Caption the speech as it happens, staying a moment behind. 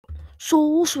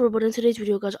But in today's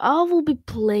video, guys, I will be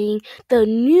playing the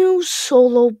new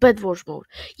solo Bedwars mode.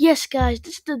 Yes, guys,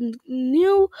 this is the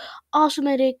new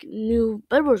awesomatic new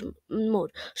Bedwars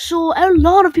mode. So a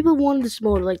lot of people wanted this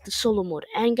mode, like the solo mode.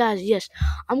 And guys, yes,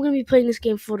 I'm gonna be playing this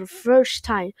game for the first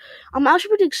time. I'm actually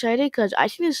pretty excited because I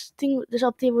think this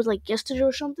update was like yesterday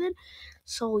or something.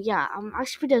 So yeah, I'm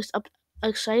actually pretty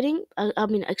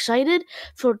excited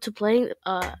for to playing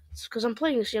because I'm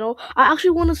playing this. I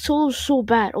actually wanted solo so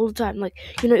bad all the time. Like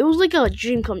it was like a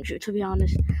dream come true, to be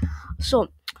honest. So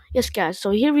yes, guys.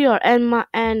 So here we are,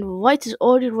 and White is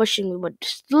already rushing me, but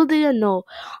still didn't know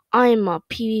I'm a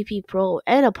PvP pro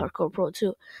and a parkour pro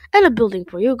too, and a building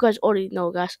pro. You guys already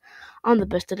know, guys. I'm the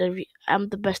best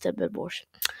at Bed Wars.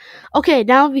 Okay,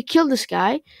 now we killed this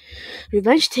guy.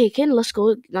 Revenge taken. Let's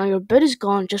go. Now your bed is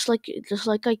gone, just like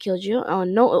I killed you. Oh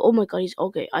no! Oh my god, he's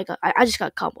okay. I just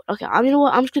got comboed. Okay, you know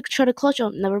what? I'm just gonna try to clutch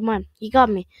him. Never mind. He got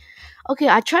me. Okay,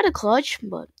 I tried to clutch,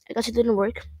 but I guess it didn't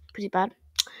work. Pretty bad.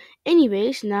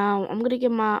 Anyways, now I'm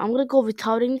gonna go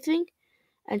without anything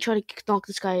and try to knock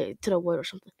this guy to the wood or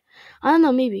something. I don't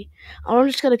know, maybe. Or I'm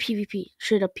just gonna PvP,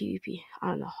 straight up PvP. I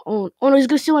don't know. Oh no, he's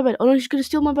gonna steal my bed. Oh no, he's gonna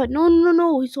steal my bed. No, no, no,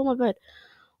 no, he stole my bed.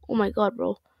 Oh my god,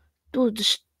 bro. Dude,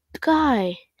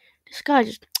 guy, this guy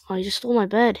just, oh, he just stole my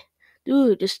bed.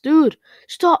 Dude,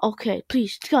 stop. Okay,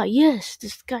 please, this guy, yes,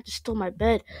 this guy just stole my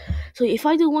bed. So if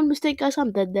I do one mistake, guys,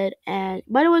 I'm dead. And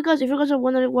by the way, guys, if you guys are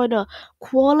wondering why the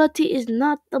quality is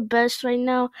not the best right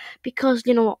now, because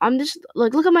I'm just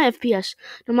like, look at my FPS.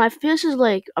 Now my FPS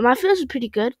is pretty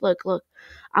good. Like, look,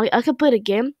 I can play the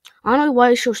game. I don't know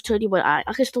why it shows 30, but I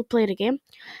can still play the game.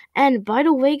 And by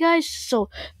the way, guys, so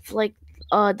like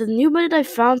the new method I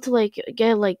found to like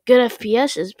get like good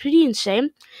FPS is pretty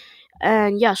insane.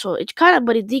 And yeah, so it's kind of,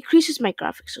 but it decreases my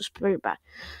graphics, so it's very bad.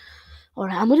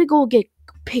 Alright, I'm gonna go get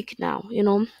pink now,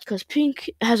 because pink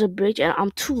has a bridge, and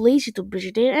I'm too lazy to bridge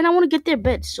it there, and I want to get their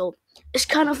bed, so it's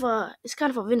kind of a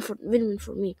win-win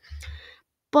for me.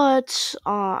 But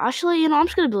actually, I'm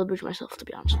just gonna build a bridge myself, to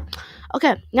be honest.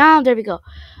 Okay, now there we go.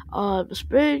 This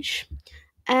bridge.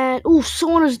 And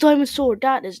someone has diamond sword.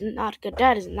 That is not good.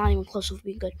 That is not even close to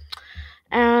being good.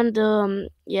 And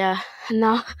yeah,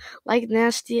 now like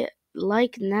Nastia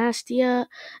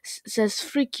says,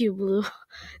 "Freak you, blue."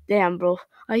 Damn, bro,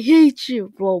 I hate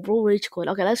you, bro. Rage quit.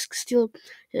 Okay, let's steal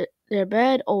their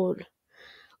bed. Oh,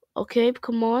 okay,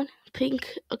 come on,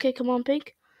 pink. Okay, come on,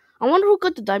 pink. I wonder who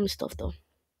got the diamond stuff though.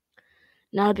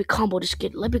 Now let me combo this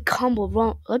kid. Let me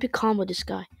combo this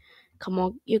guy. Come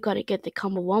on, you gotta get the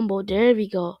combo wombo. There we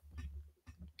go.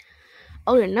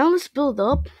 Okay, now let's build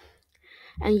up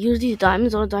and use these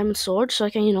diamonds on a diamond sword so I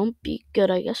can, be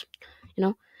good, I guess. You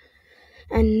know.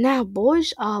 And now,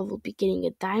 boys, I will be getting a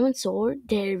diamond sword.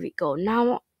 There we go.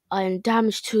 Now I'm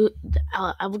damage 2.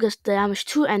 I will get damage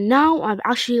 2, and now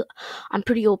I'm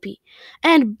pretty OP.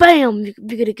 And bam,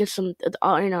 we're gonna get some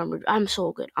iron armor. I'm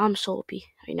so good. I'm so OP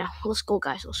right now. Let's go,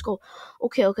 guys. Let's go.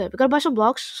 Okay. We gotta buy some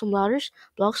blocks, some ladders,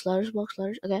 blocks, ladders.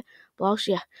 Okay, blocks.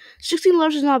 Yeah, 16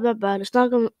 ladders is not that bad. It's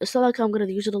not like I'm gonna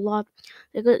use it a lot.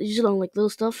 I gotta use it on like little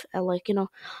stuff, and like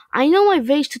I know my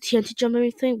ways to TNT jump and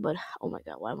everything, but oh my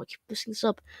god, why am I keep messing this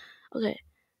up?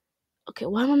 Okay,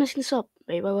 why am I messing this up?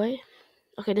 Wait.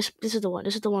 Okay, this is the one.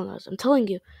 This is the one, guys. I'm telling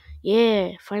you.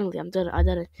 Yeah, finally, I'm done. I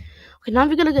did it. Okay, now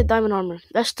we're gonna get diamond armor.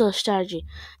 That's the strategy.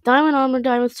 Diamond armor,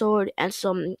 diamond sword, and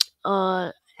some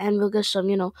and we'll get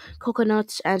some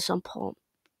coconuts and some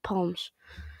palms.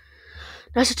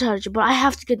 That's a strategy, but I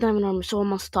have to get diamond armor, so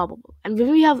I'm unstoppable. And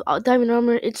when we have diamond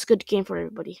armor, it's a good game for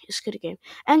everybody. It's a good game.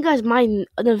 And guys,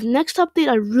 the next update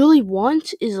I really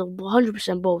want is a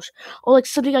 100% bows, or like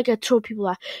something I can throw people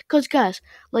at. Cause guys,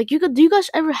 like do you guys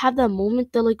ever have that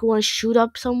moment that like you want to shoot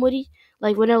up somebody,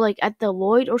 like when they're like at the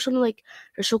void or something, like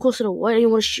they're so close to the void and you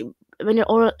want to shoot.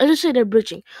 Or let's just say they're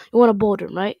bridging, you want to bowl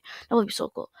them, right? That would be so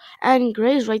cool. And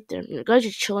Gray is right there. Gray's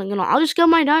just chilling. I'll just get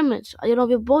my diamonds. We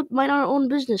both mind our own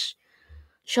business.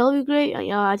 Shall we, Gray?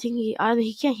 Yeah,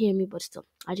 he can't hear me, but still,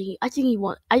 I think he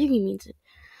means it.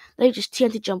 Let me just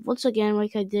TNT jump once again,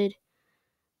 like I did.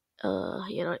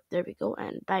 Yeah, right, there we go,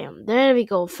 and bam, there we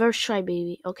go. First try,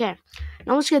 baby. Okay,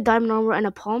 now let's get diamond armor and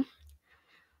a palm.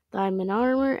 Diamond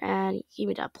armor and give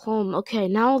me that palm. Okay,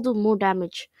 now I'll do more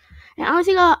damage. And I don't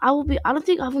think I will be. I don't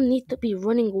think I will need to be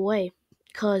running away,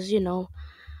 cause I don't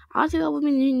think I would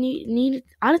be need.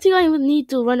 I don't think I would need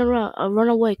to run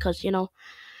away, cause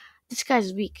this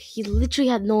guy's weak. He literally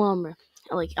had no armor.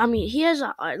 Like, I mean, he has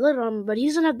a little armor, but he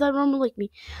doesn't have that armor like me.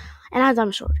 And I have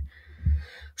diamond sword.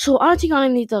 So I don't think I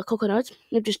need the coconut.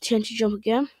 Let me just TNT jump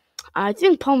again. I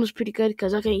think palm is pretty good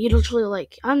because I can literally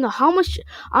like I don't know how much.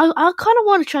 I kind of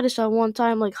want to try this out one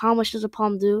time. Like, how much does a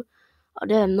palm do?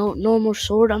 Then no more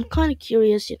sword. I'm kind of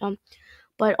curious,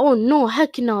 But oh no,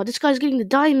 heck no! This guy's getting the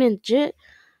diamond, Jit.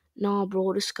 Nah,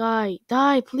 bro, this guy,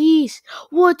 die, please.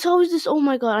 What? How is this? Oh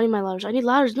my god, I need my ladders. I need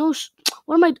ladders. No,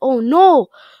 what am I? Oh no,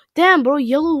 damn, bro.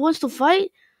 Yellow wants to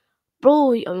fight,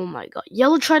 bro. Oh my god,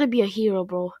 Yellow tried to be a hero,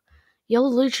 bro. Yellow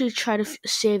literally tried to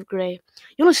save Gray.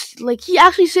 Like he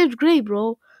actually saved Gray,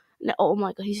 bro. Oh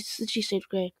my god, he's literally saved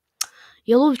Gray.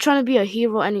 Yellow was trying to be a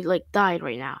hero and he like died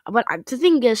right now. But the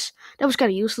thing is, that was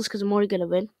kind of useless because I'm already gonna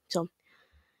win. So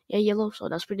yeah, Yellow. So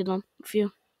that's pretty dumb of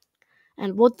you.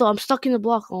 And what the? I'm stuck in the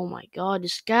block. Oh my god,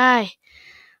 this guy.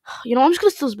 I'm just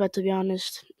gonna steal his bed to be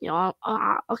honest.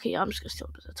 Okay, I'm just gonna steal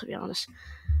his bed to be honest.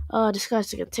 This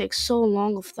guy's gonna take so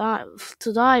long of that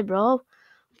to die, bro.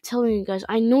 I'm telling you guys,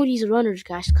 I know these runners,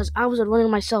 guys, because I was a runner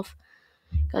myself.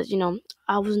 Because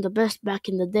I wasn't the best back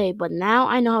in the day, but now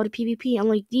I know how to PvP.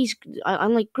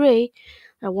 Unlike Gray,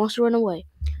 that wants to run away.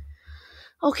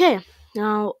 Okay,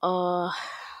 now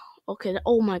okay.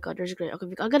 Oh my God, there's Gray. Okay,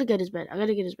 I gotta get his bed. I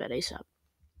gotta get his bed ASAP.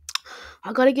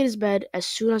 I gotta get his bed as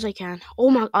soon as I can. Oh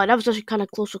my god, that was actually kind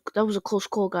of close. That was a close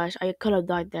call, guys. I could have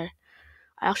died there.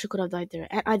 I actually could have died there.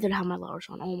 And I didn't have my ladders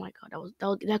on. Oh my god,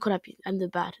 that could have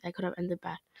ended bad. That could have ended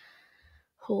bad.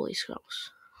 Holy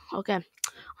smokes. Okay,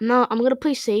 I'm gonna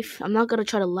play safe. I'm not gonna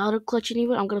try to ladder clutch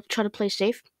anywhere. I'm gonna try to play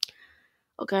safe.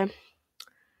 Okay.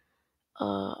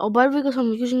 Oh, by the way, guys,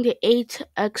 I'm using the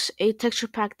 8x8 texture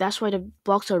pack. That's why the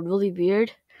blocks are really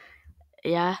weird.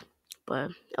 Yeah,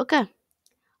 but okay.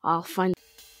 I'll find.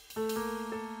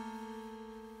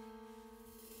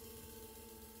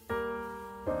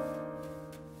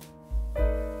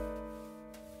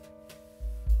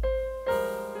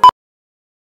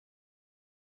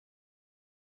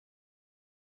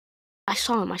 I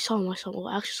saw him. I saw him. I saw him.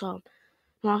 I actually saw him.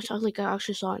 No, I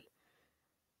actually saw him.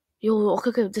 Yo,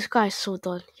 okay, this guy is so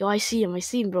done. Yo, I see him. I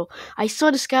see him, bro. I saw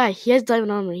this guy. He has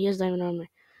diamond armor. He has diamond armor.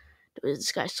 Dude,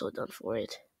 this guy's so done for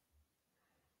it.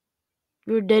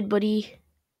 You're dead, buddy.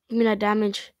 Give me that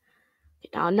damage.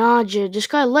 Nah, Jid. This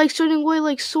guy likes running away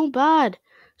like so bad.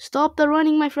 Stop the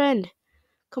running, my friend.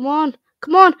 Come on.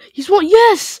 Come on. He's one.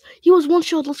 Yes! He was one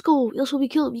shot. Let's go. That's what we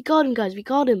killed. We got him, guys. We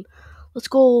got him. Let's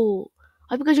go.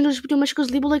 I hope you guys enjoyed this video. Make sure you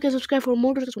guys leave a like and subscribe for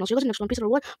more videos. I'll see you guys in the next one. Peace,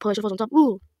 everyone. Push your on top.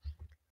 Ooh.